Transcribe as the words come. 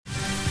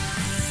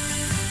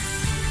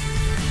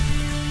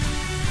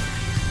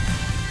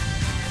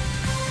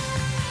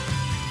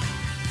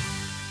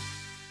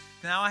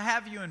Now, I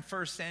have you in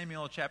 1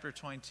 Samuel chapter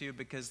 22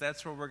 because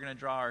that's where we're going to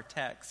draw our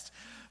text.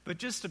 But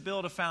just to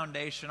build a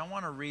foundation, I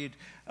want to read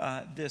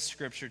this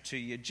scripture to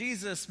you.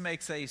 Jesus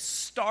makes a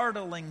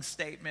startling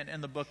statement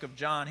in the book of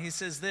John. He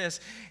says this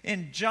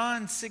in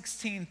John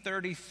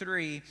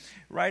 16:33.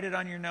 Write it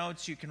on your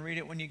notes. You can read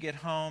it when you get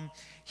home.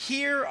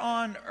 Here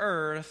on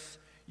earth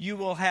you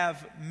will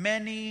have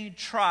many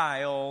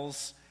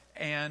trials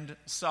and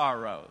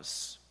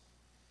sorrows.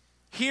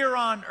 Here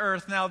on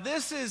earth. Now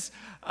this is,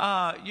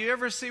 you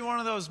ever see one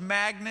of those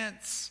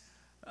magnets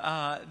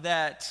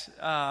that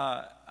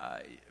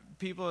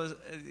people,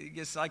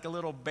 it's like a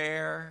little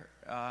bear,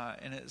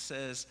 and it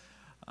says,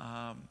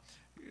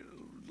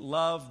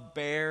 love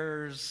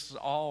bears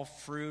all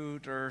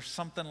fruit or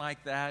something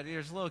like that.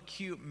 There's little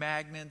cute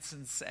magnets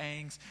and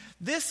sayings.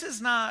 This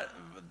is not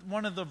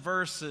one of the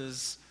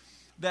verses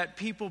that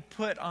people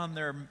put on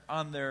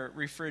their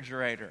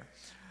refrigerator.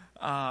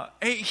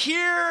 Hey,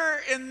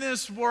 here in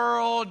this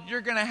world,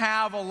 you're going to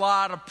have a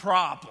lot of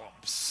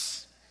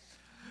problems.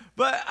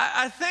 But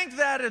I think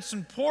that it's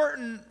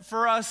important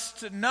for us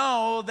to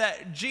know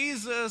that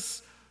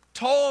Jesus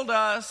told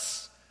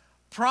us,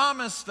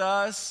 promised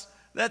us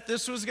that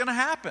this was going to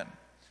happen.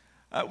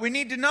 We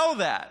need to know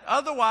that.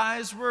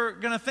 Otherwise, we're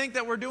going to think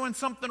that we're doing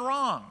something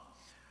wrong.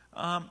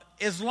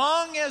 As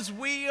long as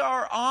we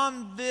are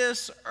on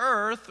this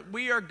earth,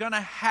 we are going to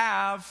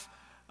have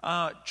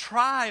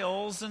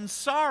trials and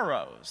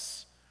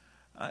sorrows.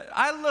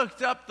 I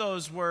looked up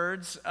those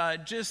words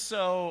just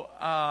so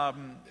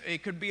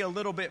it could be a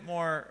little bit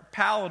more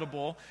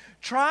palatable.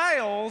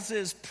 Trials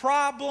is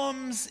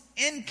problems,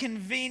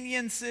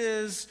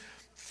 inconveniences,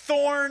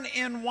 thorn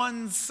in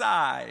one's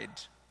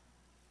side.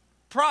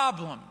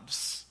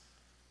 Problems.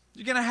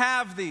 You're going to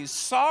have these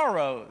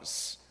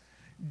sorrows,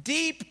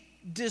 deep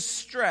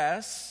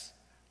distress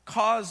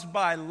caused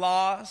by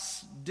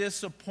loss,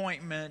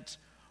 disappointment,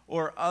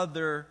 or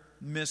other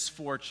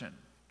misfortune.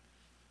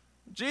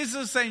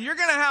 Jesus is saying, you're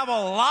going to have a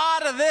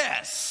lot of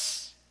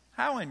this.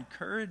 How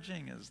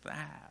encouraging is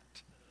that?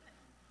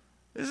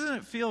 Doesn't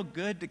it feel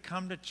good to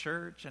come to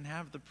church and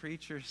have the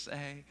preacher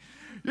say,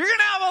 you're going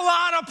to have a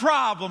lot of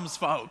problems,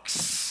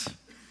 folks.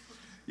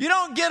 You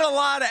don't get a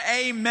lot of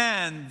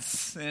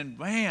amens. And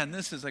man,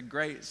 this is a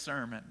great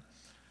sermon.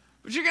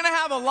 But you're going to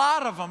have a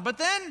lot of them. But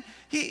then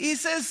he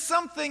says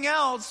something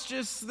else,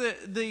 just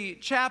the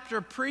chapter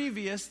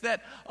previous,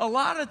 that a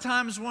lot of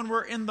times when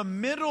we're in the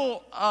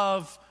middle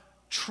of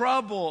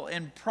trouble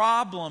and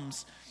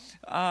problems,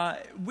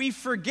 we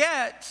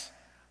forget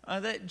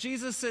that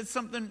Jesus said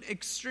something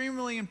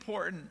extremely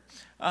important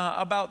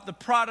about the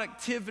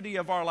productivity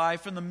of our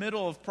life in the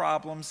middle of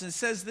problems. It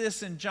says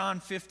this in John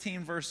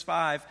 15, verse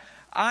 5,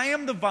 I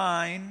am the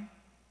vine,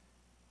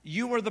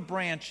 you are the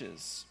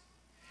branches.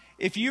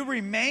 If you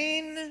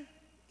remain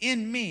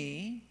in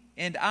me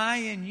and I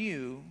in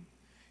you,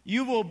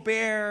 you will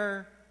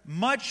bear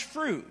much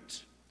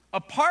fruit.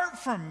 Apart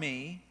from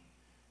me,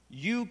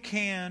 you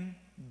can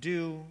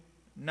do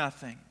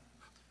nothing.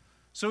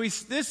 So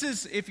this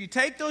is, if you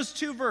take those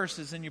two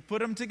verses and you put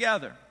them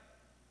together,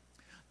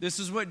 this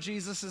is what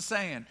Jesus is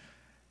saying.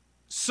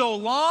 So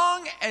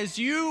long as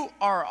you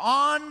are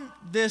on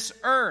this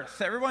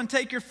earth, everyone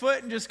take your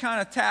foot and just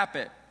kind of tap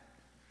it.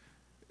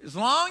 As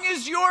long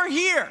as you're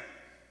here,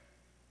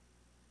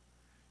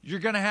 you're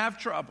going to have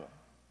trouble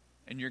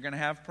and you're going to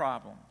have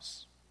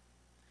problems.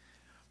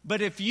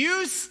 But if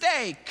you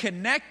stay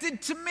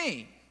connected to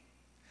me,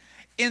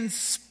 in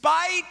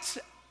spite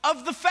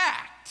of the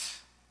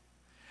fact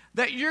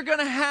that you're going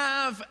to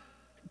have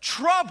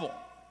trouble,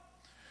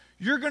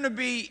 you're going to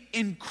be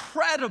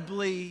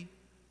incredibly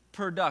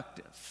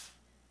productive.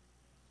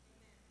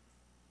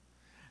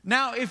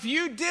 Now, if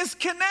you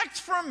disconnect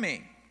from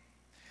me,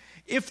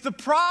 if the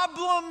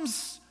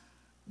problems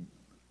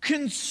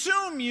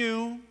consume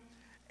you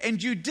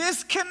and you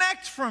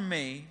disconnect from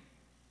me,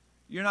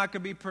 you're not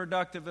going to be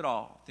productive at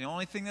all. The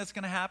only thing that's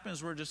going to happen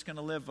is we're just going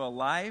to live a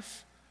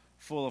life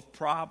full of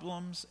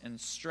problems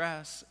and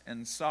stress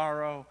and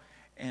sorrow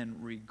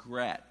and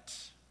regret.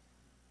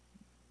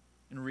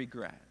 And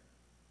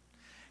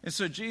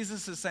so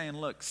Jesus is saying,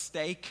 look,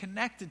 stay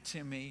connected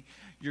to me.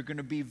 You're going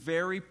to be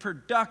very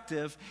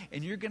productive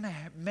and you're going to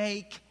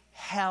make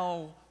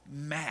hell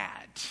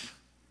mad.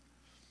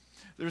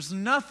 There's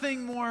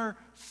nothing more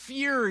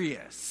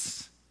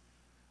furious.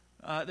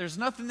 There's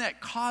nothing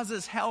that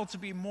causes hell to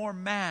be more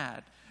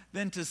mad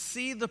than to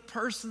see the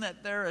person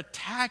that they're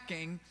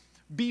attacking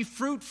be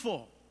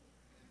fruitful.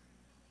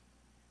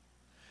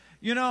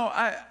 You know,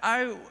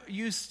 I'm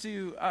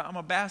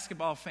a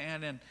basketball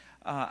fan, and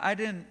I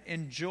didn't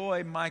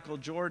enjoy Michael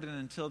Jordan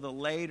until the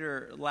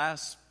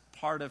last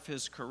part of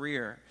his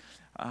career.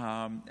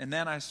 And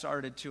then I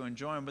started to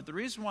enjoy him. But the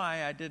reason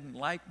why I didn't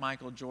like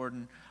Michael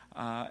Jordan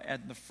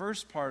at the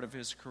first part of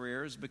his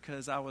career is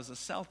because I was a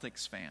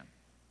Celtics fan.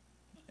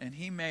 And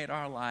he made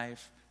our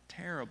life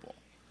terrible.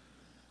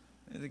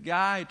 The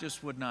guy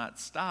just would not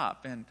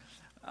stop. And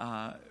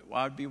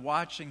I'd be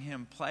watching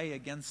him play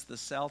against the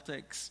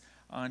Celtics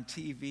on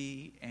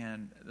TV,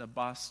 and the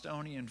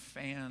Bostonian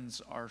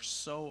fans are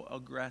so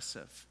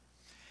aggressive.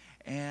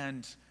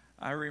 And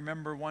I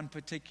remember one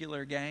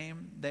particular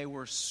game, they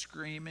were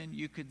screaming.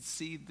 You could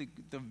see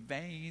the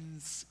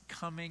veins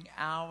coming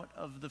out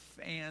of the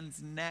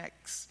fans'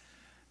 necks.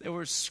 They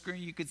were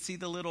screaming. You could see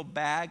the little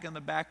bag on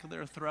the back of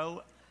their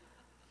throat.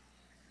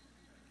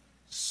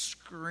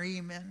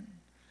 Screaming.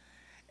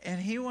 And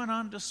he went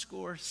on to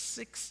score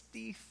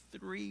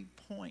 63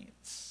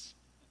 points.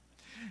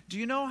 Do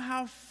you know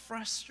how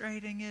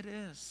frustrating it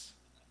is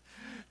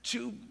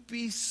to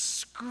be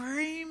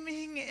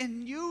screaming,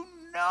 and you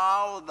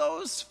know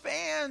those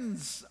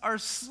fans are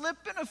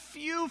slipping a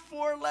few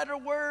 4-letter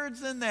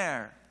words in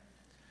there?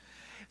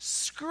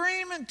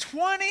 Screaming,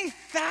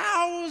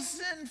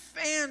 20,000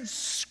 fans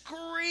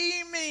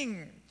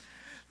screaming.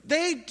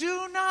 They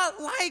do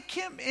not like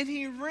him, and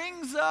he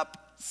rings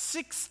up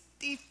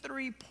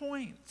 63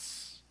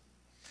 points.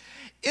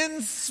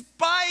 In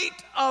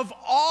spite of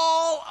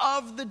all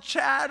of the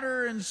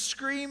chatter and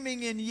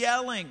screaming and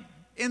yelling,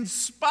 in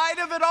spite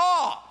of it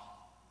all,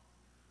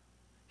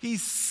 he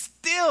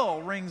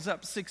still rings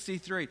up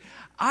 63.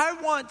 I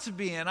want to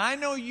be, and I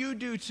know you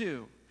do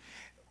too,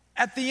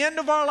 at the end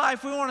of our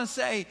life, we want to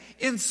say,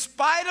 in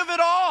spite of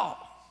it all,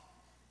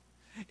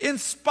 in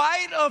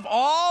spite of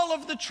all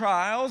of the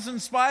trials, in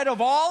spite of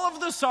all of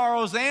the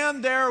sorrows,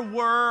 and there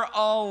were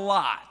a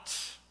lot.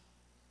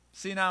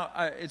 See, now,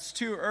 it's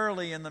too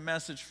early in the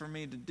message for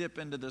me to dip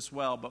into this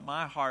well, but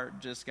my heart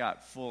just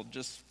got full,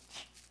 just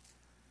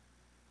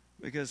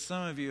because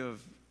some of you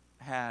have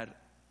had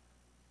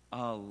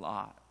a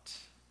lot.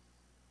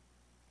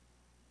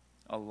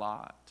 A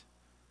lot.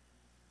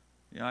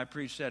 You know, I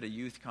preached at a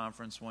youth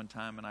conference one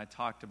time, and I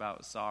talked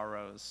about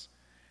sorrows,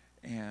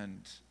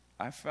 and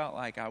I felt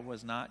like I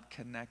was not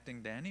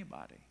connecting to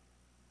anybody.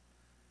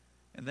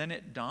 And then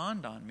it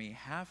dawned on me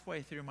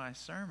halfway through my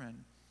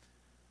sermon,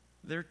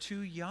 they're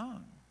too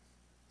young.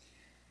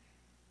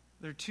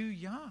 They're too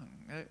young.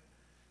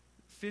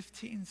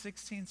 15,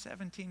 16,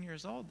 17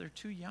 years old, they're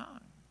too young.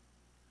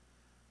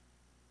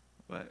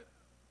 But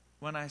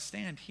when I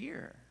stand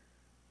here,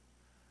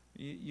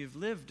 you've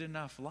lived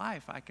enough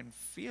life, I can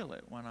feel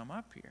it when I'm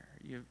up here.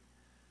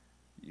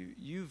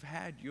 You've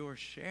had your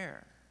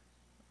share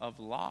of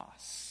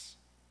loss.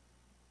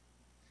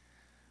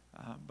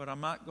 But I'm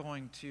not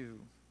going to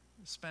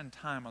spend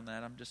time on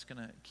that. I'm just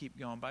going to keep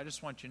going. But I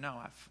just want you to know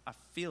I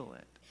feel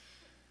it.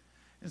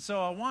 And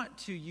so I want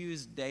to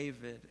use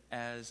David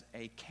as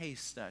a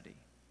case study,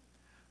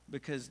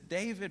 because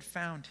David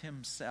found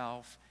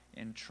himself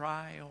in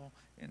trial,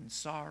 in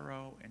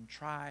sorrow, in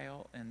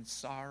trial, and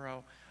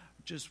sorrow,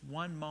 just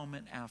one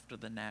moment after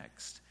the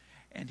next.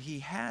 And he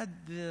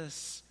had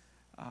this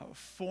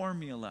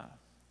formula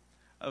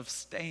of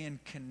staying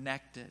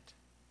connected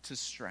to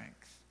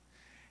strength.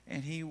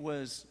 And he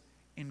was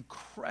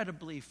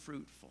incredibly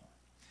fruitful.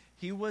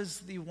 He was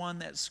the one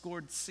that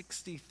scored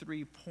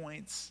 63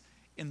 points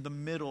in the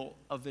middle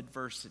of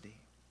adversity.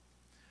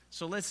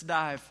 So let's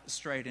dive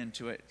straight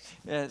into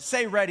it.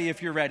 Say ready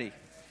if you're ready.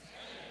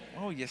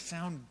 Oh, you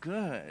sound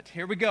good.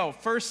 Here we go.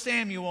 1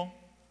 Samuel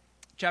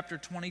chapter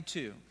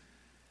 22.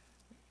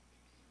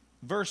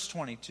 Verse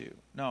 22.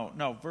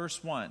 No,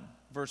 verse 1.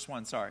 Verse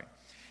 1, sorry.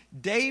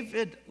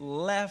 David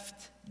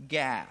left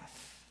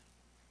Gath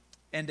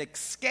and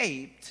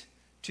escaped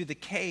to the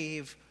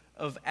cave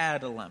of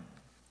Adullam.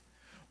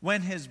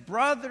 When his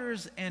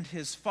brothers and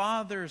his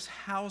father's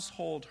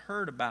household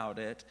heard about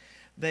it,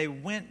 they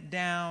went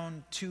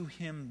down to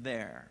him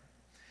there.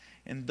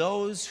 And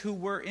those who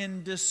were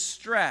in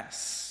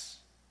distress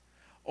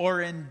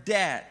or in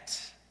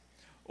debt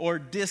or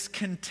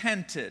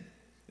discontented,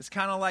 it's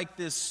kind of like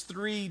this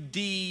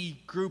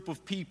 3D group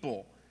of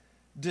people: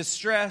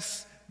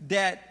 distress,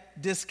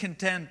 debt,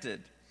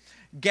 discontented,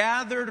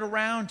 gathered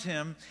around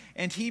him,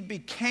 and he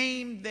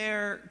became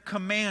their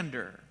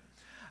commander.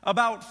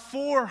 About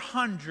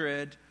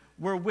 400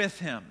 were with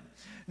him.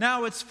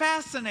 Now, it's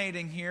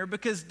fascinating here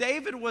because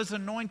David was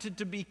anointed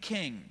to be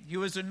king. He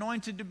was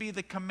anointed to be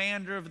the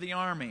commander of the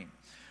army.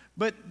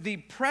 But the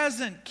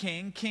present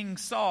king, King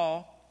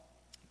Saul,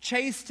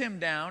 chased him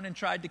down and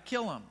tried to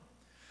kill him.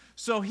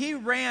 So he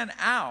ran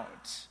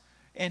out,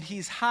 and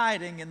he's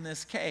hiding in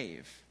this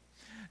cave.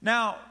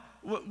 Now,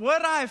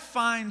 what I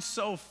find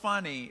so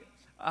funny,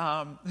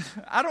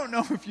 I don't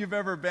know if you've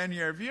ever been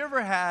here. Have you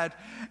ever had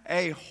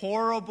a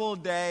horrible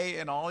day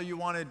and all you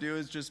want to do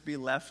is just be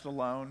left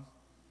alone?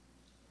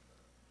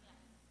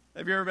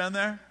 Have you ever been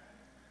there?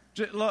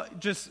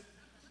 Just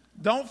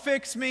don't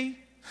fix me.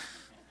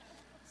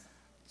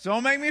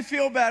 Don't make me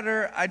feel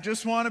better. I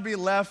just want to be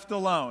left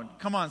alone.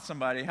 Come on,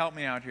 somebody, help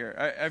me out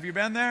here. Have you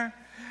been there?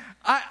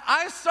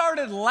 I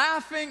started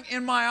laughing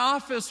in my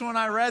office when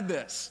I read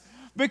this.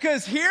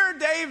 Because here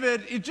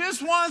David, he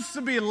just wants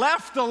to be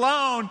left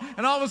alone,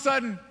 and all of a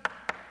sudden,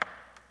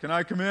 can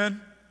I come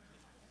in?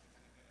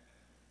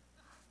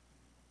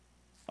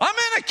 I'm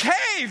in a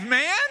cave,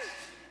 man.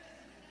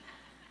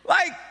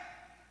 Like,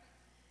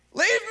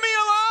 leave me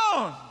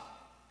alone.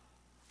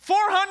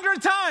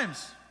 400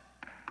 times.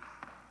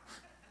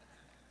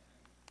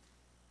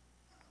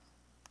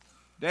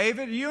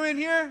 David, are you in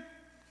here?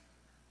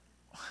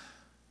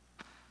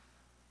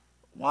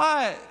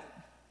 What?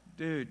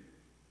 dude,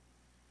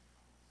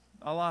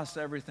 I lost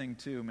everything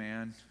too,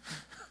 man.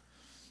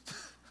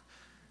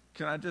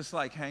 Can I just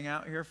like hang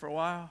out here for a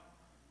while?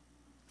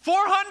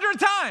 400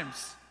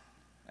 times.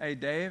 Hey,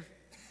 Dave.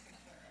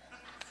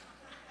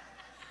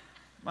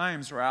 My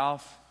name's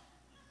Ralph.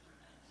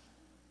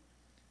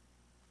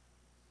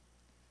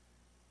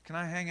 Can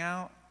I hang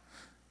out?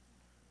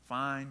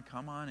 Fine,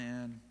 come on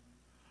in.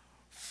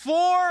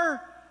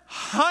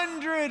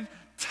 400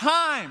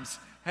 times.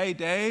 Hey,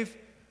 Dave.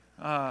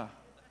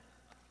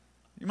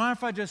 You mind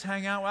if I just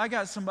hang out? I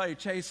got somebody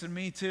chasing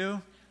me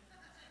too.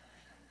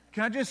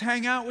 Can I just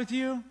hang out with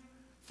you?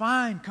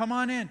 Fine, come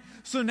on in.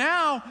 So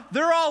now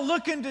they're all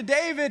looking to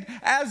David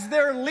as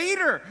their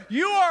leader.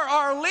 You are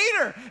our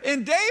leader.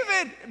 And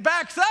David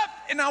backs up.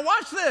 And now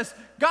watch this.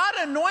 God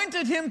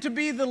anointed him to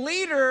be the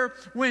leader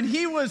when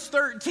he was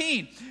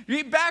 13.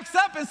 He backs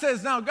up and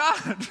says, now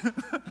God,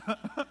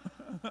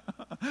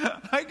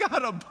 I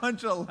got a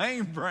bunch of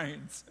lame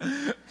brains.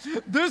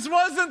 This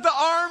wasn't the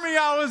army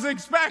I was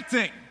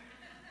expecting.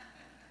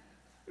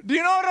 Do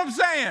you know what I'm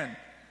saying?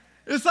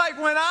 It's like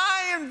when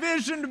I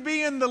envisioned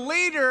being the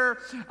leader,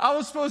 I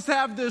was supposed to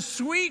have this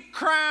sweet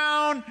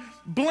crown,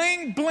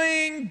 bling,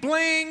 bling,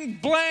 bling,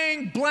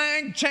 bling,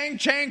 bling, chang,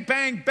 chang,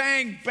 bang,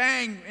 bang,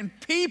 bang. And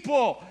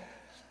people,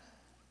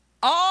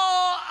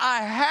 all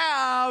I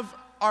have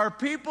are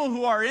people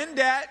who are in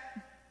debt,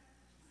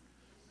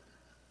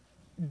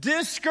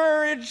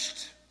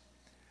 discouraged,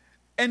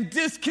 and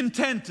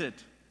discontented.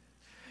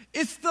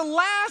 It's the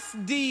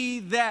last D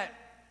that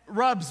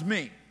rubs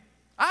me.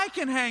 I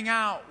can hang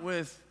out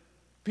with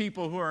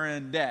people who are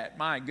in debt.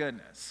 My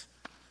goodness.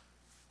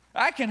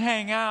 I can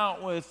hang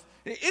out with,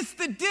 it's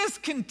the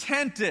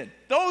discontented.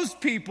 Those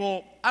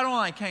people, I don't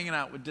like hanging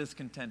out with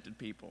discontented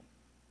people.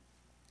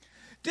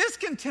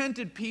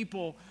 Discontented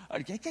people are,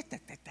 if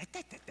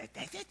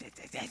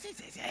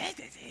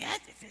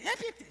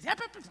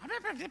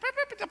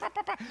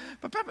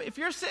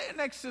you're sitting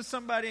next to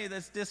somebody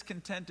that's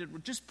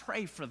discontented, just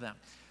pray for them.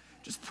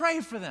 Just pray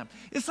for them.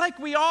 It's like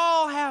we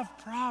all have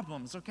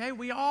problems, okay?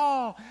 We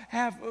live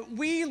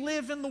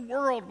in the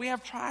world. We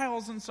have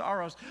trials and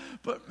sorrows.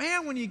 But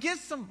man, when you get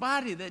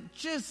somebody that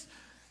just,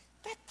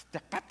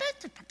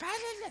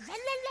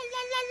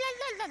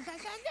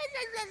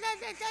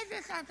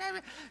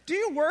 do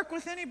you work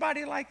with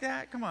anybody like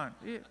that? Come on.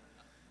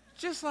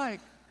 Just like,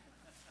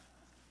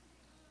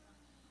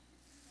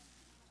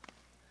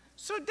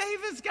 so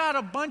David's got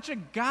a bunch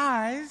of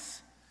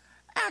guys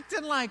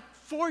acting like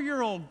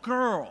 4-year-old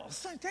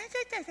girls. You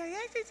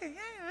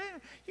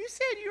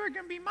said you were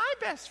going to be my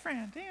best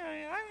friend.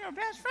 I'm your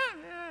best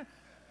friend.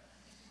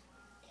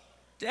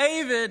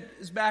 David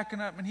is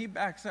backing up, and he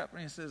backs up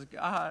and he says,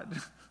 God,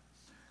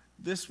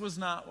 this was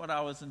not what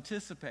I was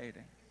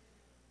anticipating.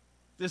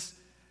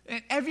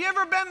 Have you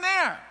ever been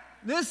there?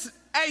 This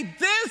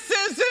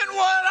isn't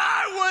what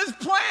I was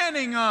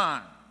planning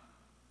on.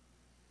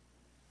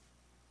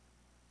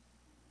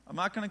 I'm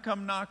not going to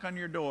come knock on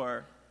your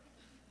door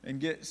and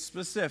get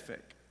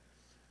specific,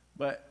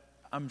 but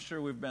I'm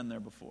sure we've been there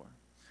before.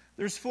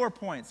 There's 4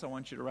 points I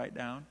want you to write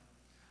down.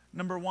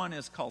 Number 1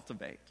 is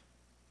cultivate.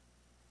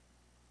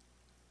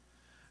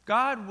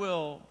 God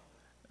will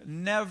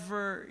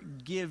never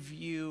give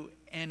you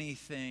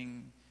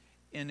anything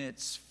in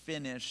its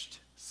finished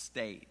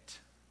state.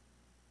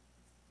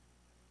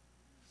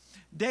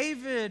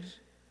 David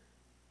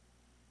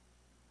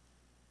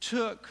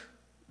took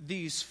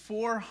these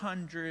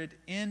 400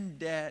 in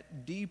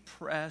debt,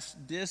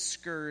 depressed,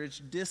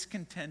 discouraged,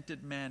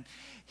 discontented men.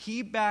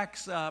 He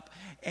backs up,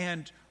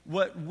 and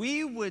what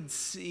we would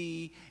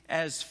see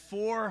as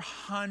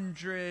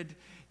 400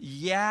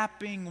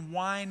 yapping,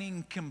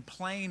 whining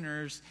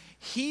complainers,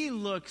 he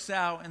looks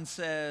out and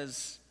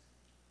says,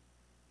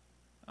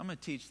 I'm going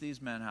to teach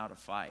these men how to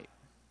fight.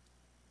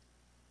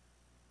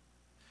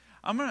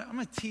 I'm going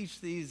to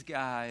teach these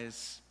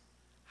guys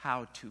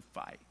how to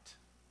fight.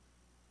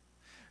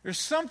 There's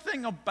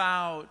something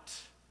about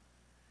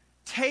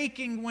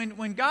taking,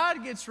 when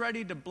God gets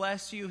ready to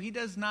bless you, He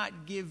does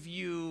not give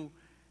you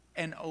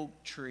an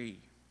oak tree.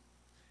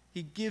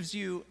 He gives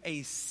you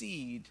a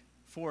seed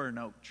for an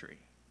oak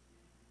tree.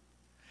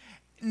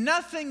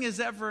 Nothing is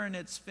ever in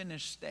its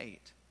finished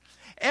state.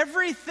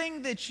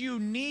 Everything that you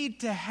need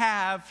to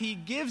have, He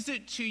gives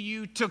it to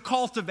you to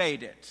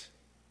cultivate it.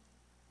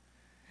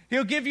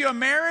 He'll give you a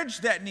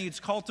marriage that needs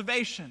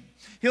cultivation.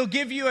 He'll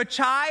give you a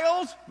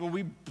child. Well,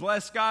 we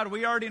bless God,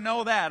 we already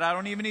know that. I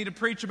don't even need to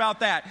preach about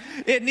that.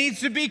 It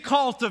needs to be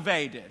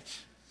cultivated.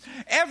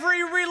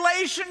 Every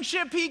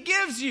relationship He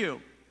gives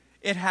you,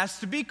 it has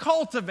to be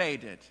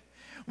cultivated.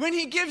 When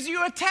He gives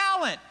you a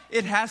talent,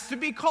 it has to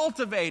be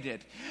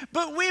cultivated.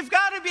 But we've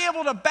got to be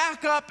able to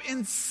back up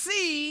and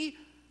see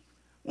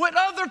what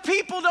other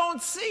people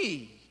don't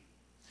see.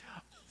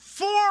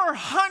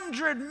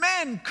 400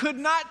 men could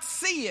not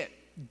see it.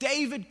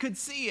 David could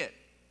see it.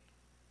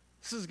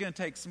 This is going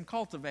to take some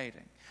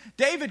cultivating.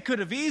 David could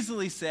have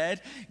easily said,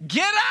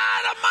 get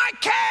out of my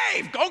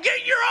cave. Go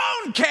get your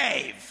own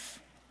cave.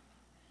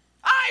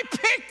 I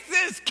picked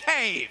this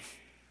cave.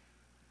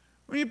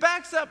 When he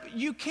backs up,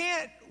 you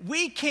can't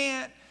We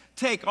can't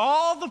take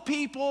all the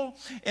people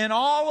and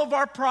all of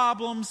our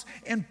problems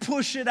and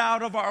push it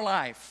out of our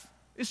life.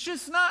 It's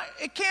just not,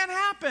 it can't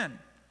happen.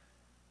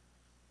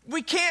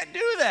 We can't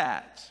do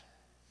that.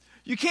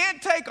 You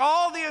can't take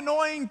all the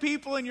annoying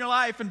people in your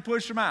life and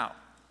push them out.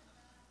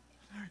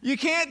 You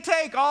can't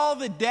take all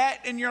the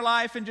debt in your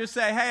life and just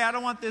say, hey, I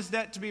don't want this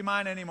debt to be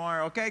mine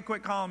anymore. Okay,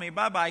 quit calling me.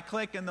 Bye-bye.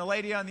 Click. And the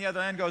lady on the other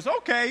end goes,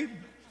 okay.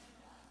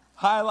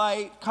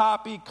 Highlight,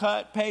 copy,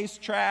 cut,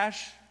 paste,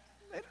 trash.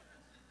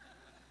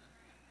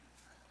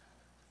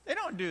 They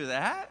don't do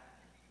that.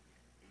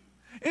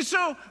 And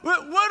so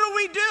what do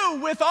we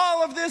do with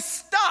all of this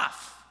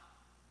stuff?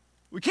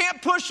 We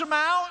can't push them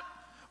out.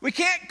 We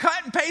can't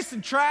cut and paste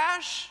and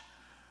trash.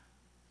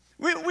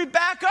 We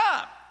back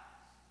up.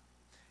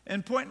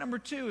 And point number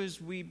 2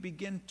 is we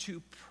begin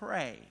to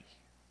pray.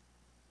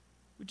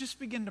 We just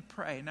begin to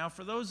pray. Now,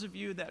 for those of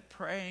you that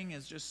praying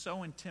is just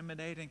so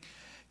intimidating,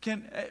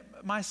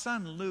 my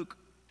son Luke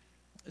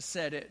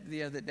said it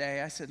the other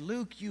day. I said,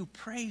 Luke, you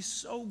pray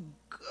so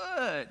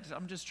good.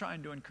 I'm just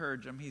trying to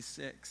encourage him. He's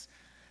 6.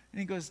 And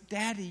he goes,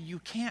 Daddy, you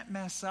can't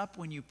mess up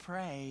when you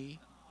pray.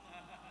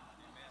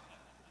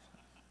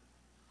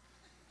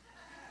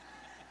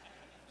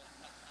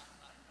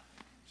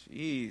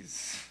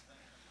 Jeez.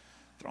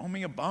 Throw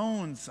me a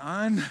bone,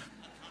 son.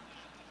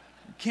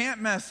 You can't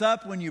mess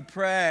up when you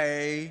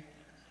pray.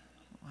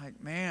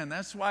 Like, man,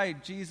 that's why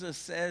Jesus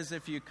says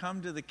if you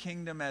come to the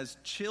kingdom as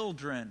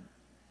children,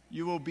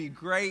 you will be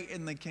great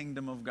in the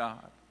kingdom of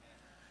God.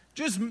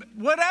 Just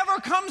whatever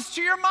comes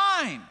to your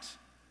mind.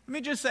 Let me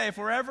just say, if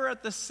we're ever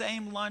at the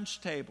same lunch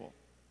table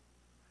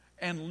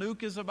and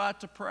Luke is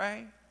about to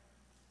pray,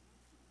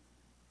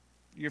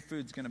 your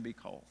food's going to be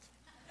cold.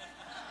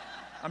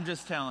 I'm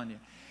just telling you.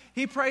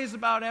 He prays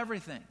about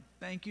everything.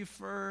 Thank you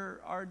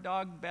for our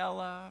dog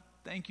Bella.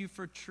 Thank you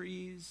for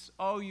trees.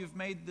 Oh, you've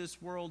made this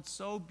world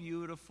so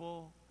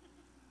beautiful.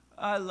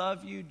 I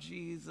love you,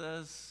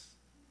 Jesus.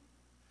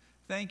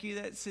 Thank you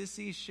that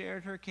Sissy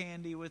shared her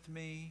candy with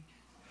me.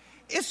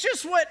 It's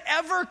just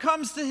whatever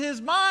comes to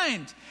his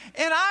mind.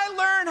 And I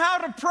learn how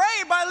to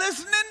pray by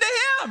listening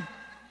to him.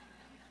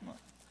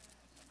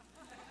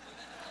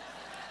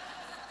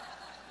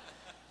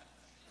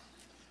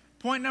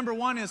 Point number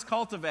 1 is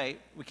cultivate.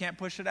 We can't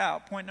push it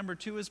out. Point number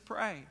 2 is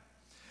pray.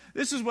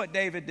 This is what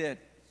David did.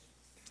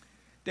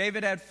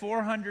 David had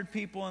 400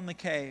 people in the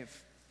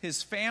cave.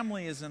 His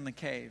family is in the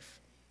cave.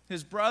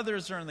 His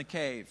brothers are in the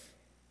cave,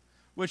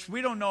 which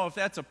we don't know if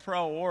that's a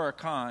pro or a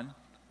con.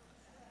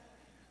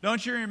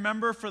 Don't you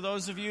remember, for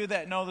those of you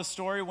that know the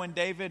story, when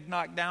David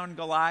knocked down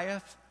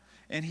Goliath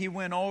and he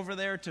went over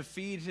there to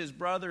feed his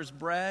brothers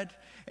bread,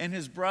 and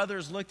his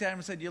brothers looked at him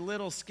and said, you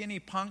little skinny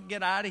punk,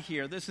 get out of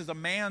here. This is a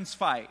man's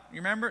fight. You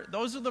remember?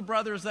 Those are the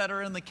brothers that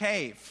are in the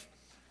cave.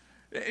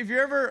 If you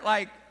ever,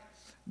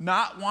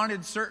 not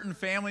wanted certain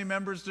family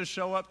members to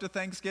show up to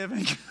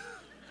Thanksgiving?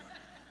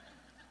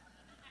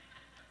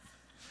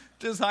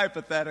 Just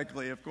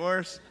hypothetically, of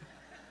course.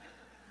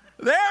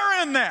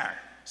 They're in there.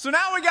 So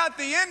now we got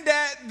the in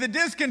debt, the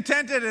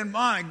discontented, and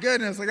my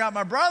goodness, I got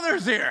my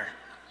brothers here.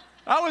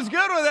 I was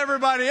good with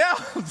everybody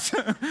else.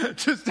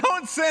 Just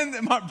don't send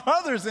my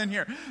brothers in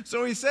here.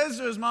 So he says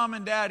to his mom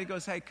and dad, he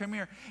goes, hey, come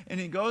here. And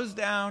he goes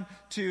down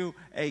to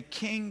a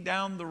king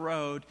down the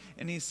road,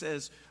 and he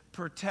says,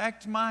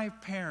 protect my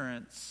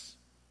parents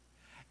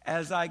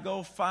as I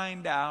go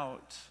find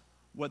out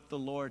what the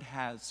Lord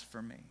has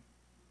for me.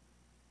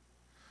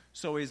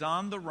 So he's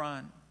on the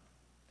run.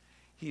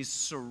 He's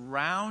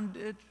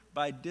surrounded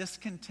by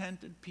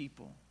discontented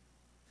people.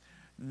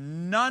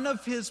 None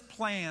of his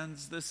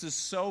plans, this is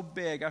so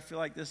big, I feel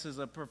like this is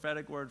a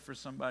prophetic word for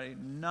somebody.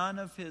 None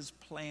of his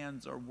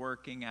plans are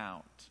working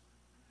out.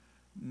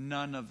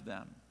 None of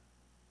them.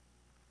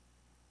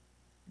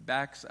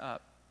 Backs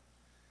up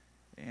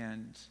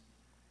and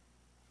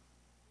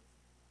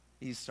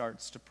he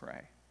starts to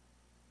pray.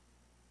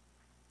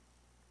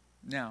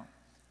 Now,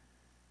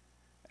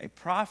 a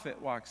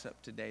prophet walks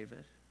up to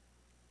David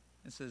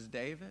and says,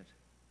 David,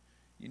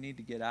 you need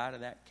to get out of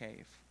that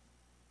cave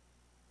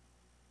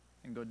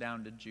and go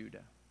down to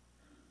Judah.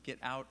 Get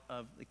out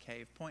of the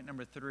cave. Point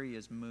number 3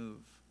 is move.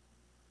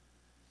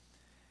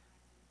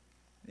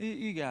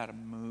 You got to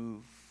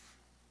move.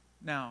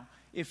 Now,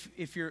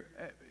 if you're,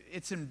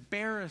 it's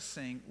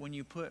embarrassing when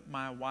you put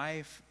my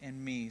wife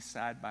and me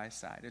side by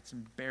side. It's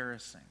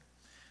embarrassing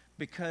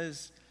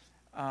because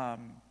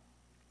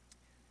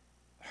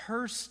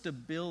her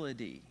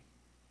stability,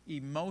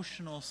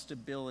 emotional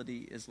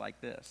stability, is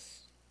like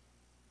this.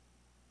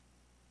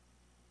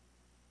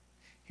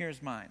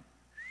 Here's mine.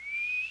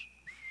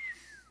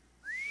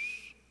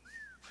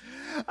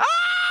 Ah,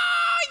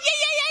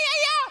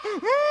 yeah. Ooh,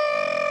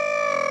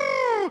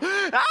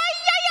 ah,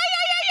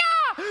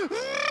 yeah. Ooh,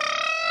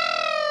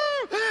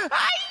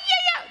 ah,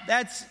 yeah.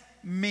 That's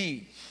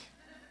me.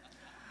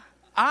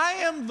 I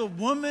am the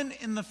woman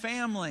in the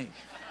family.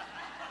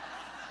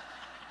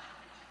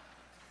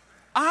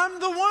 I'm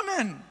the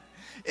woman.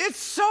 It's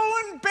so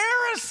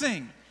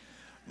embarrassing.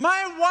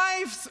 My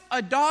wife's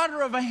a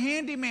daughter of a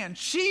handyman.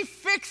 She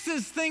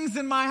fixes things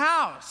in my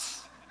house.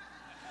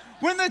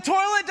 When the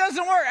toilet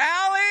doesn't work,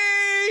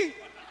 Allie!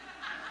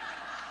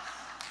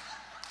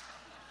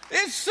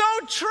 It's so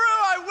true.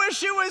 I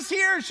wish it was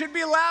here. She'd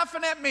be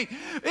laughing at me.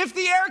 If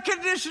the air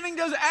conditioning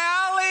does,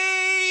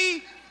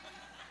 Allie!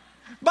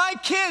 My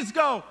kids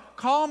go,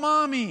 call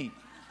mommy.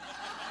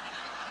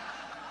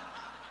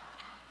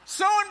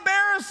 So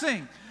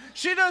embarrassing.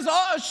 She knows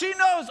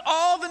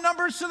all the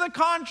numbers to the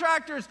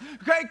contractors.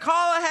 Okay,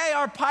 call it. Hey,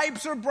 our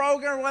pipes are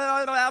broken.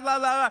 Blah, blah, blah,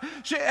 blah.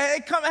 Hey,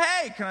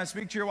 can I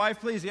speak to your wife,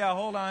 please? Yeah,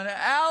 hold on.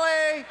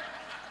 Allie.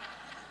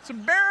 It's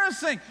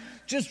embarrassing.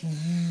 Just,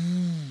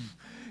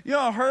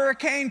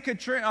 Hurricane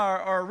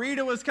Katrina or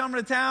Rita was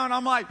coming to town.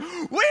 I'm like, we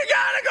got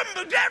to go,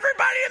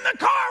 everybody in the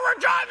car. We're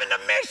driving to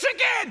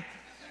Michigan.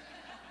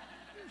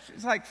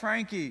 She's like,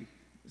 Frankie,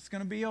 it's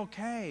going to be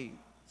okay.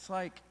 It's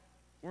like,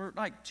 we're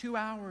like 2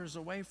 hours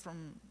away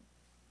from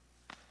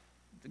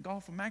the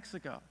Gulf of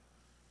Mexico.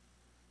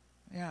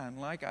 Yeah,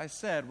 and like I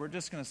said, we're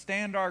just going to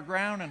stand our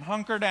ground and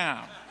hunker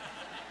down.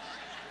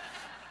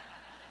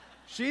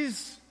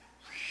 She's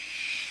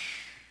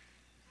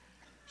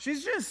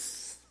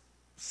just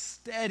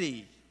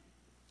steady.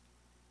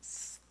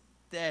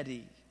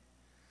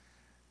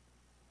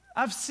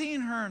 I've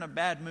seen her in a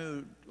bad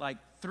mood like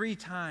 3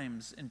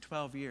 times in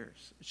 12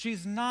 years.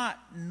 She's not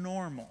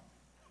normal.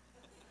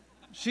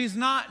 She's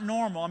not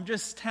normal. I'm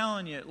just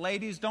telling you.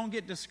 Ladies, don't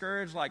get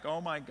discouraged like,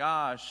 oh my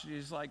gosh,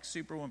 she's like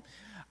superwoman.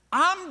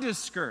 I'm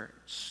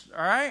discouraged,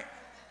 all right?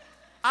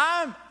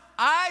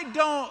 I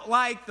don't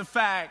like the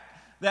fact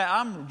that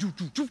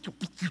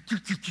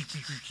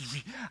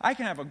I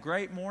can have a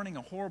great morning,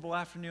 a horrible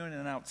afternoon,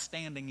 and an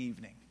outstanding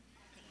evening.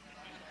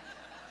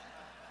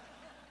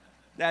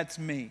 That's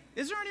me.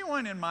 Is there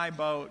anyone in my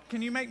boat?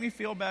 Can you make me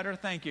feel better?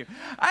 Thank you.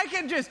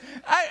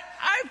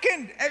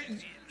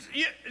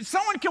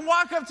 Someone can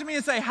walk up to me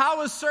and say, how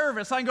was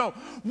service? I can go,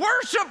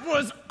 worship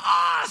was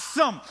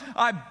awesome.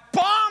 I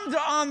bombed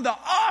on the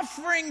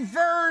offering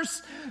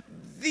verse.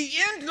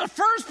 The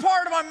first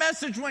part of my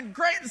message went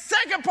great. The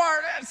second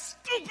part,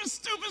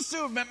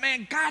 stupid. But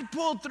man, God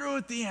pulled through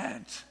at the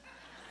end.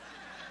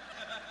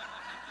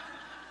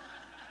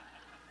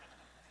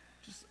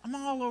 I'm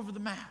all over the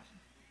map.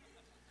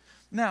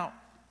 Now,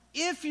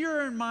 if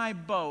you're in my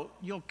boat,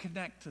 you'll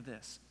connect to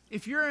this.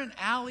 If you're in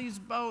Allie's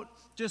boat,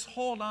 just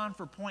hold on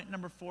for point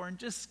number 4 and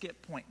just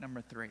skip point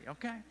number 3,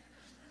 okay?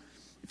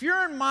 If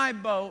you're in my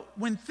boat,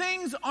 when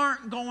things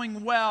aren't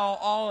going well,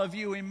 all of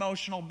you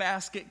emotional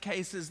basket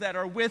cases that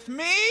are with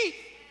me,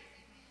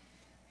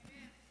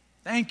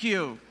 thank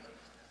you.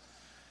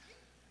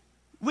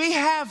 We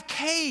have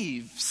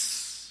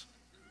caves.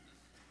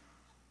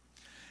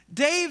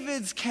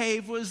 David's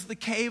cave was the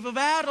cave of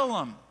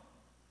Adullam.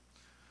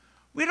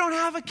 We don't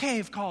have a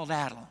cave called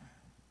Adullam.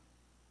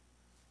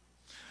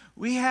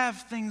 We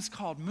have things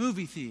called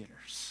movie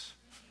theaters.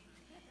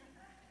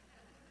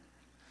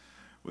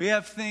 We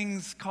have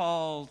things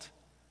called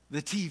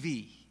the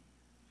TV.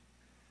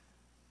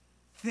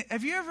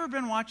 Have you ever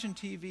been watching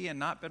TV and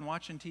not been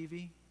watching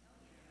TV?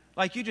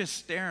 Like you just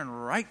staring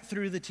right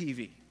through the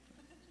TV.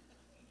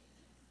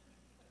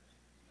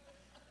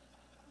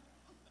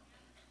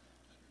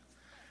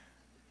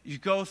 You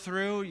go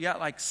through, you got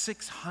like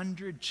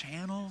 600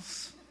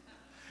 channels.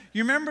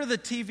 You remember the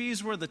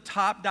TVs where the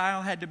top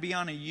dial had to be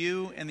on a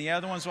U and the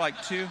other ones were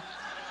like 2?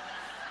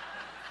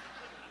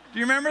 Do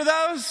you remember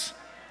those?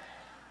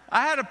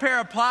 I had a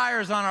pair of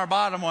pliers on our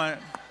bottom one.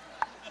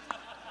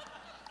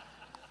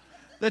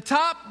 The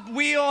top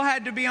wheel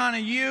had to be on a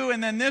U,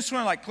 and then this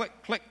one like click,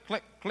 click,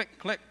 click, click,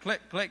 click, click,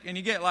 click. And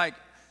you get like,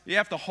 you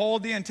have to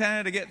hold the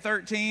antenna to get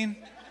 13.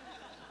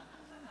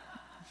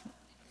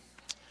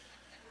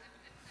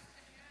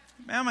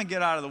 Man, I'm going to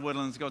get out of the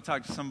Woodlands, go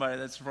talk to somebody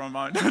that's from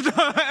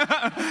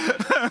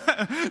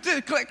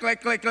just click,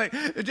 click, click, click.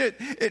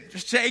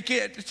 Shake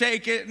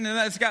it, and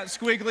then it's got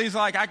squigglies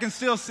like I can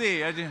still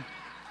see.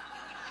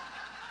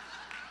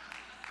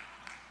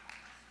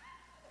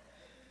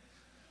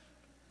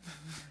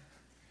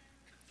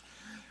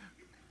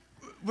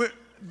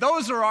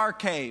 Those are our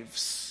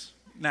caves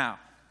now.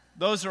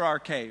 Those are our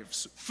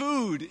caves.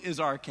 Food is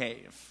our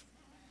cave.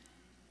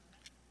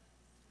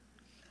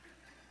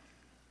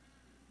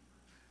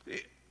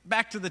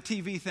 Back to the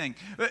TV thing.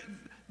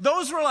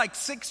 Those were like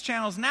 6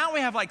 channels. Now we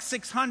have like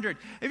 600.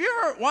 Have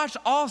you ever watched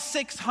all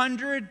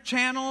 600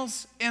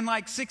 channels in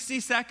like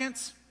 60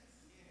 seconds?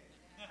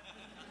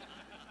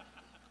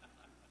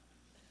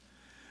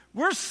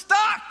 We're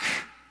stuck.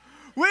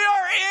 We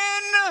are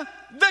in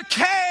the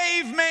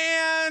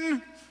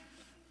caveman.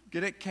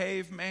 Get it,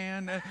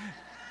 caveman?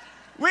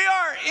 We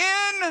are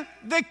in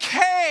the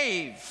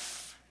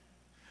cave.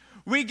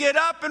 We get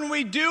up and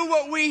we do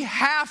what we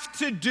have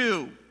to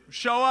do.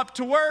 Show up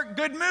to work,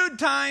 good mood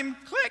time,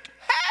 click,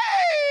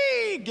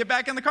 hey! Get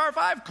back in the car,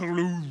 5,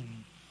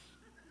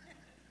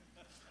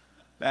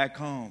 back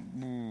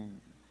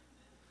home.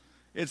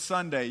 It's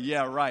Sunday,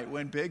 yeah, right.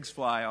 When pigs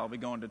fly, I'll be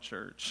going to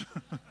church.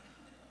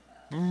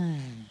 On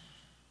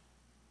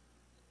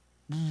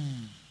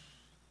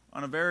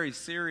a very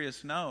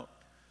serious note,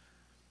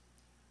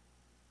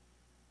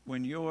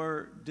 when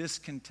you're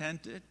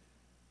discontented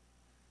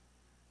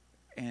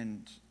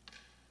And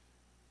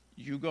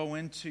you go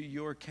into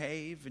your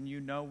cave and you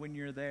know when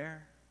you're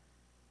there,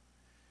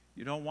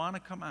 you don't want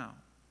to come out.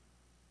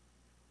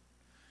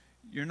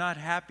 You're not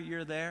happy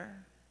you're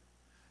there.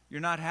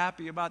 You're not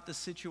happy about the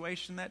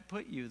situation that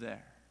put you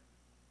there.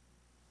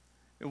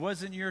 It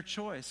wasn't your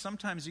choice.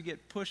 Sometimes you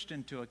get pushed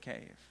into a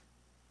cave.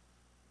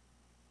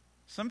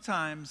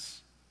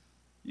 Sometimes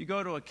you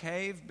go to a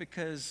cave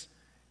because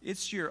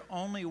it's your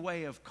only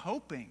way of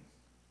coping.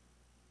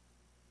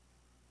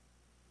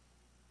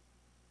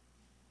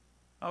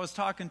 I was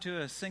talking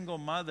to a single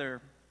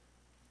mother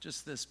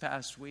just this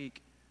past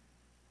week,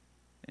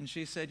 and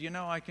she said,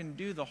 I can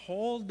do the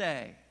whole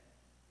day,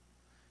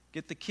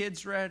 get the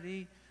kids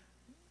ready,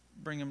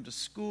 bring them to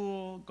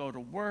school, go to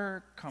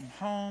work, come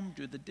home,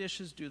 do the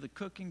dishes, do the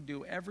cooking,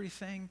 do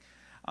everything.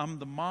 I'm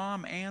the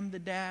mom and the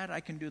dad. I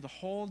can do the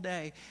whole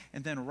day.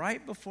 And then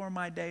right before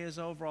my day is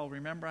over, I'll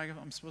remember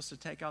I'm supposed to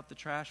take out the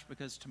trash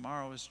because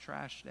tomorrow is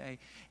trash day.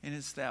 And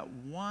it's that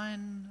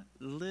one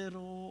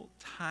little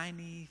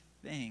tiny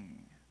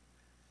thing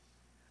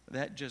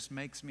that just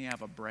makes me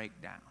have a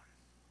breakdown.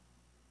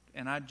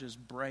 And I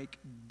just break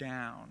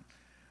down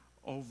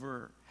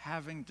over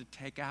having to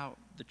take out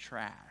the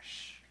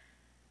trash.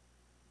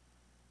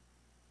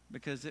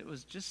 Because it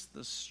was just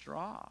the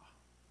straw.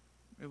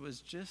 It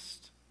was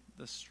just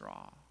the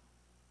straw.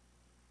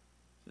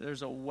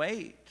 There's a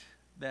weight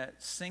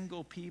that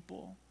single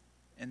people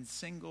and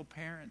single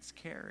parents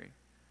carry.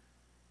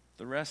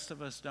 The rest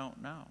of us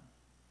don't know.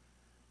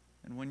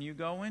 And when you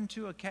go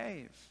into a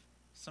cave,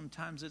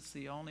 sometimes it's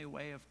the only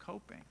way of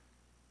coping.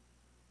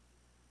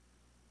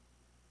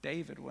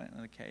 David went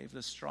in a cave.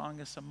 The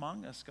strongest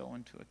among us go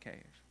into a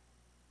cave.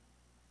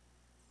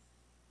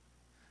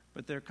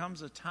 But there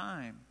comes a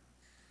time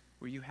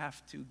where you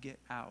have to get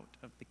out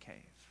of the cave.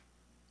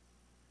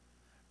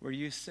 Where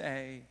you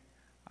say,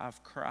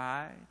 I've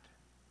cried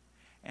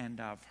and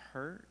I've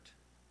hurt.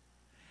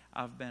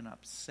 I've been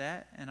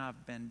upset and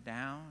I've been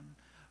down.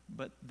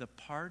 But the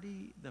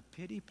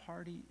pity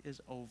party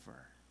is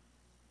over.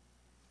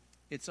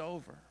 It's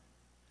over.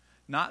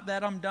 Not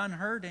that I'm done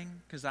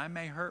hurting, because I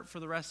may hurt for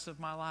the rest of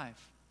my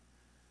life.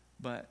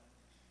 But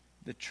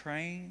the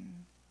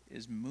train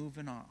is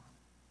moving on.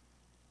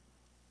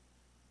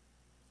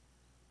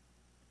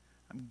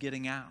 I'm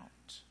getting out.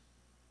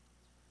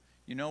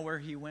 You know where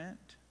he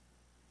went?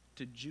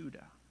 To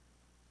Judah.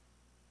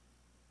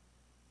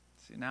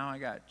 See, now I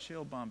got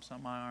chill bumps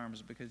on my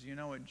arms because you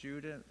know what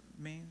Judah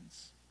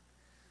means?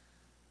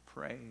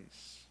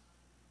 Praise.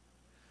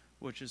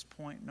 Which is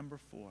point number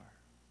 4.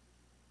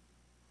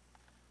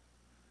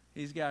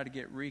 He's got to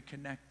get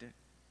reconnected.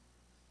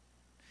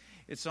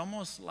 It's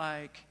almost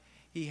like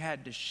he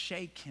had to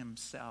shake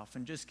himself.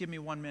 And just give me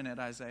 1 minute,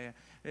 Isaiah.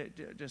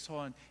 Just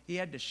hold on. He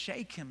had to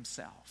shake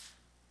himself.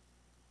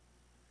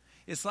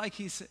 It's like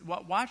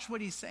watch what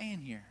he's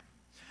saying here.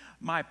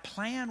 My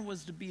plan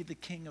was to be the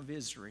king of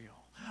Israel.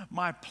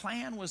 My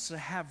plan was to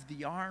have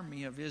the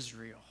army of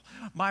Israel.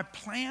 My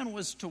plan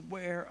was to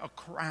wear a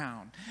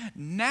crown.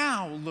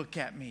 Now look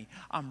at me.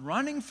 I'm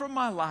running for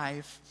my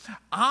life.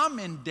 I'm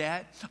in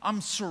debt. I'm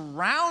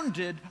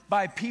surrounded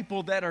by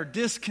people that are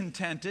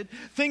discontented.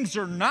 Things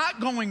are not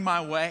going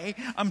my way.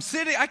 I'm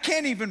sitting, I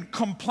can't even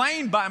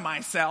complain by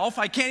myself.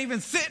 I can't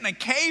even sit in a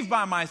cave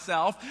by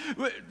myself.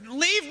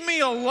 Leave me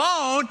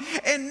alone.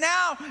 And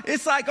now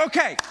it's like,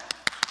 okay,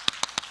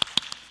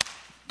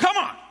 come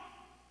on.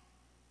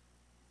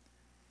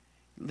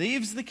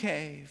 Leaves the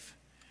cave,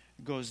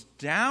 goes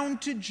down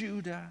to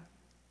Judah.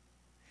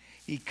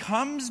 He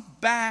comes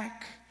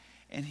back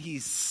and he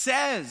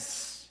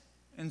says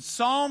in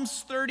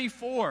Psalms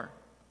 34,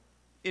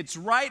 it's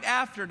right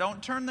after,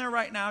 don't turn there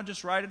right now,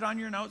 just write it on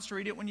your notes,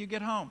 read it when you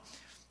get home.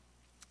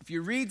 If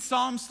you read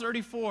Psalms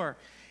 34,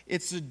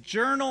 it's a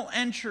journal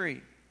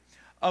entry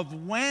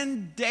of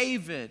when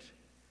David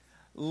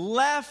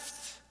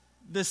left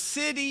the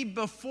city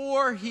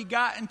before he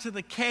got into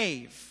the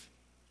cave.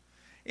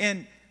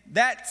 And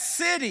that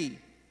city,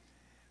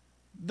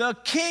 the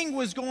king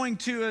was going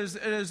to,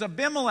 as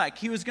Abimelech,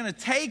 he was going to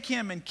take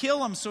him and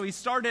kill him, so he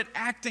started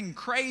acting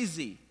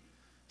crazy.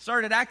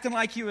 Started acting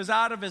like he was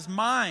out of his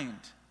mind.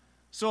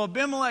 So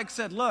Abimelech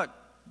said, look,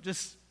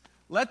 just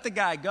let the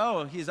guy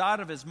go. He's out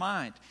of his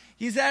mind.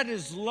 He's at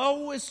his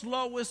lowest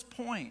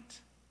point.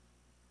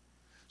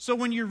 So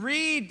when you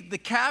read the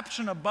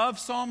caption above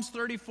Psalms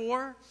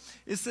 34,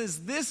 it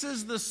says, this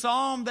is the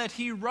psalm that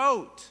he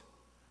wrote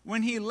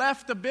when he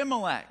left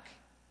Abimelech.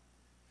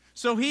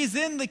 So he's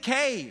in the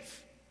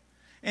cave,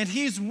 and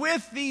he's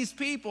with these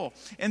people.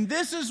 And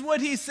this is what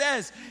he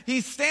says.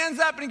 He stands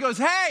up and he goes,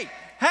 hey,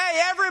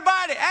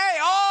 everybody, hey,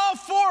 all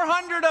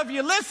 400 of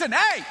you, listen,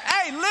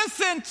 hey,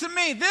 listen to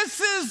me. This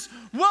is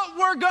what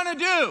we're going to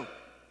do.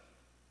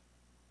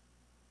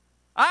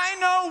 I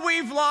know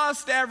we've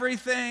lost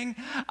everything.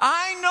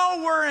 I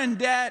know we're in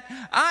debt.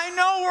 I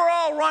know we're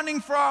all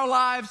running for our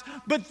lives.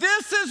 But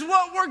this is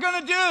what we're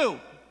going to do.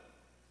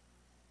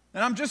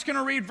 And I'm just going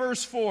to read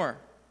verse 4.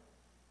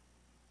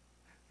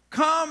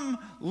 Come,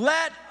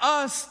 let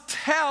us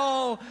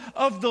tell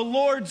of the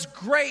Lord's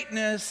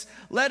greatness.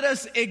 Let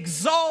us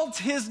exalt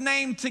his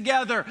name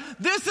together.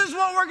 This is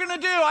what we're going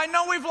to do. I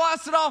know we've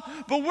lost it all,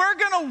 but we're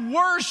going to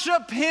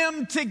worship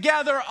him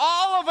together.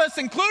 All of us,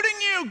 including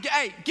you.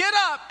 Hey, get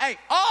up. Hey,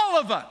 all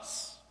of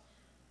us.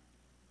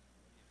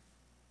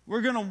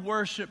 We're going to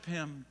worship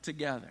him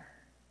together.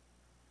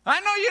 I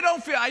know you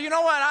don't feel, you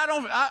know what,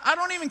 I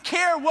don't even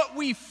care what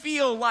we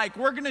feel like.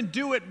 We're going to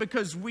do it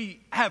because we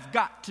have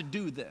got to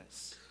do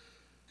this.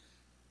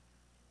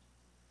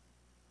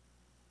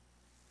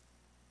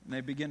 And they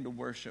begin to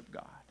worship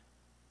God.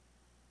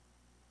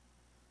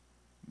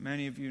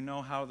 Many of you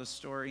know how the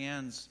story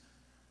ends.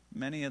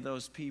 Many of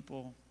those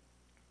people,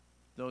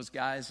 those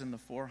guys in the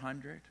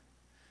 400,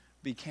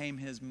 became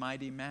his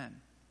mighty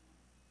men.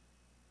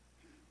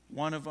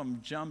 One of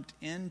them jumped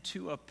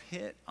into a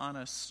pit on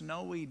a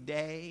snowy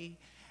day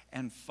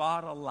and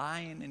fought a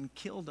lion and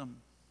killed him.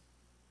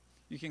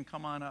 You can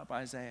come on up,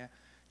 Isaiah.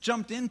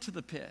 Jumped into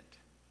the pit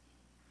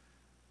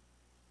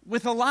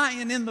with a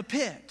lion in the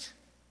pit.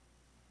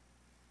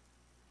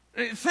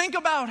 Think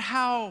about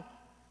how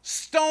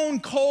stone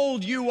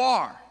cold you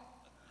are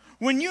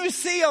when you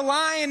see a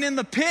lion in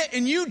the pit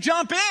and you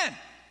jump in.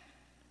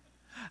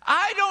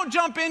 I don't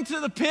jump into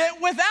the pit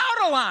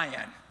without a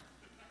lion.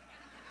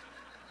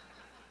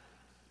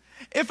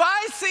 If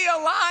I see a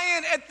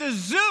lion at the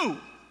zoo,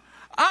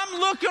 I'm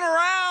looking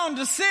around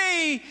to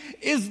see,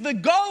 is the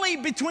gully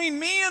between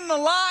me and the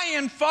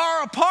lion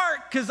far apart?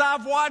 Because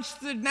I've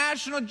watched the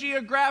National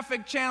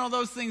Geographic Channel,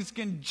 those things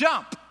can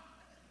jump.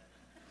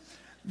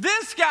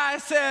 This guy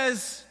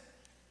says,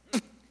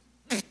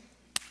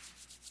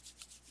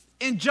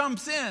 and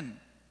jumps in.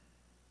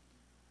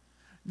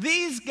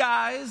 These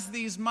guys,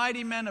 these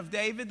mighty men of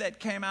David that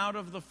came out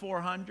of the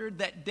 400,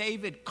 that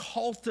David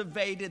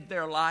cultivated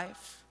their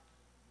life,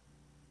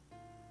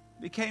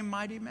 became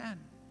mighty men.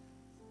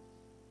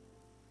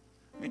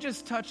 Let me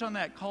just touch on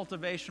that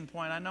cultivation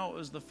point. I know it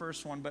was the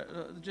first one,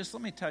 but just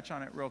let me touch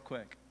on it real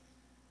quick.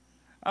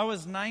 I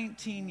was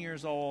 19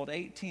 years old,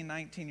 18,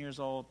 19 years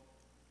old.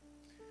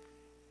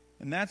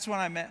 And that's when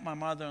I met my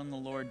mother in the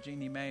Lord,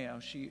 Jeannie Mayo.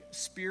 She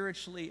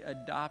spiritually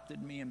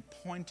adopted me and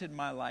pointed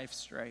my life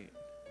straight.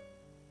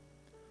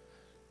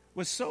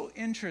 What's so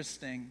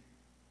interesting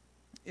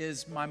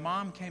is my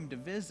mom came to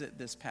visit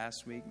this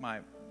past week,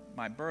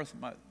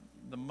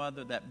 the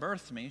mother that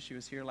birthed me. She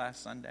was here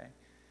last Sunday.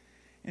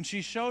 And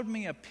she showed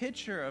me a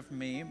picture of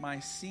me, my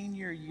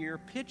senior year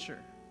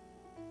picture.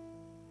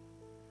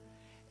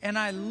 And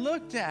I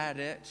looked at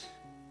it,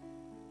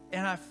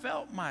 and I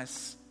felt my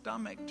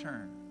stomach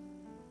turn.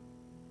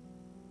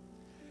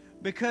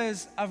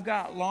 Because I've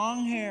got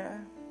long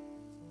hair.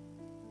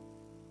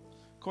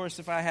 Of course,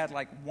 if I had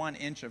like 1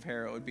 inch of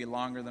hair, it would be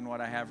longer than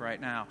what I have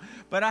right now.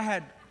 But I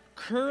had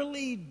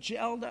curly,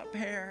 gelled up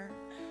hair.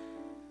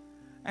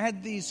 I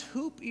had these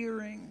hoop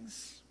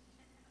earrings.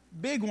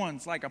 Big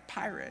ones, like a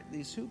pirate,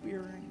 these hoop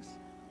earrings.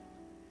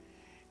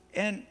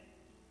 And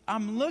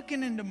I'm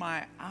looking into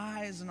my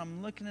eyes and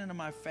I'm looking into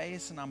my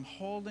face and I'm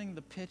holding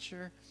the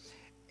picture.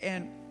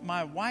 And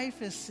my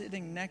wife is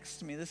sitting next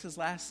to me. This is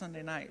last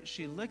Sunday night.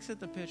 She looks at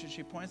the picture.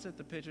 She points at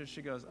the picture.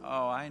 She goes,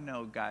 "Oh, I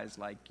know guys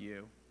like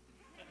you."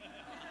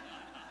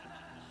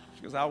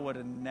 She goes, "I would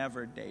have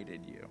never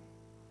dated you."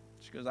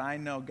 She goes, "I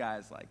know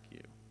guys like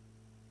you.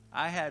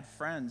 I had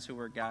friends who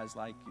were guys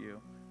like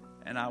you,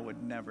 and I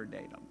would never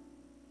date them."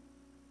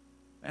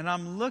 And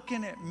I'm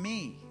looking at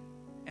me,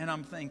 and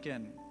I'm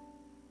thinking,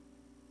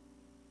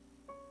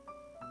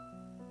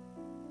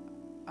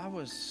 I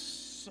was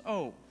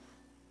so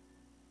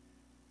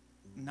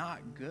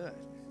not good.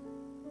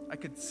 I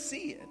could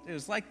see it. It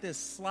was like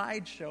this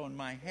slideshow in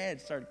my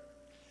head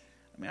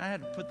I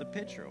had to put the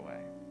picture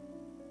away.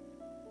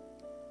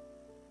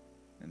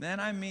 And then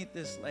I meet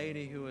this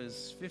lady who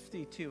was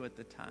 52 at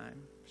the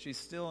time. She's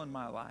still in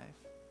my life.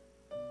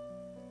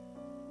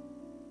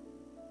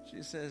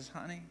 She says,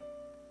 "Honey,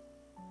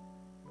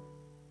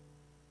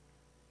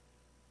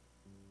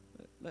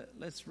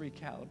 let's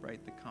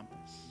recalibrate the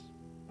compass."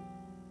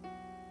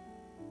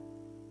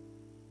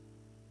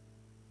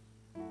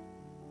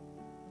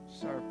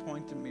 Started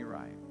pointing me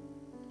right.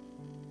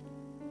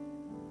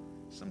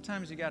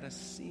 Sometimes you got to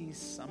see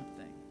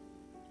something.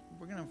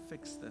 We're going to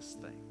fix this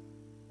thing.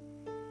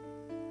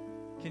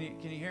 Can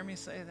you hear me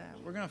say that?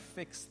 We're going to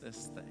fix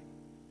this thing.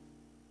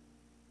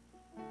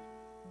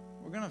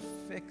 We're going to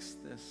fix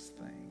this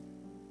thing.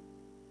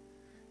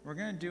 We're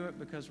going to do it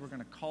because we're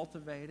going to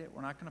cultivate it.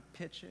 We're not going to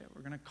pitch it.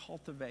 We're going to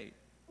cultivate.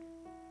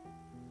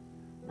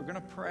 We're going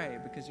to pray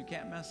because you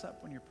can't mess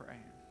up when you're praying.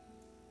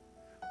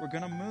 We're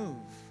going to move.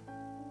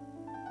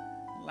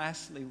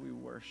 Lastly, we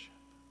worship.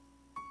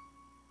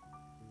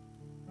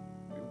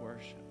 We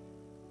worship.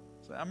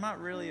 So I'm not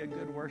really a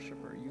good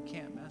worshiper. You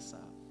can't mess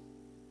up.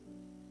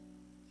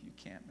 You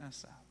can't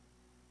mess up.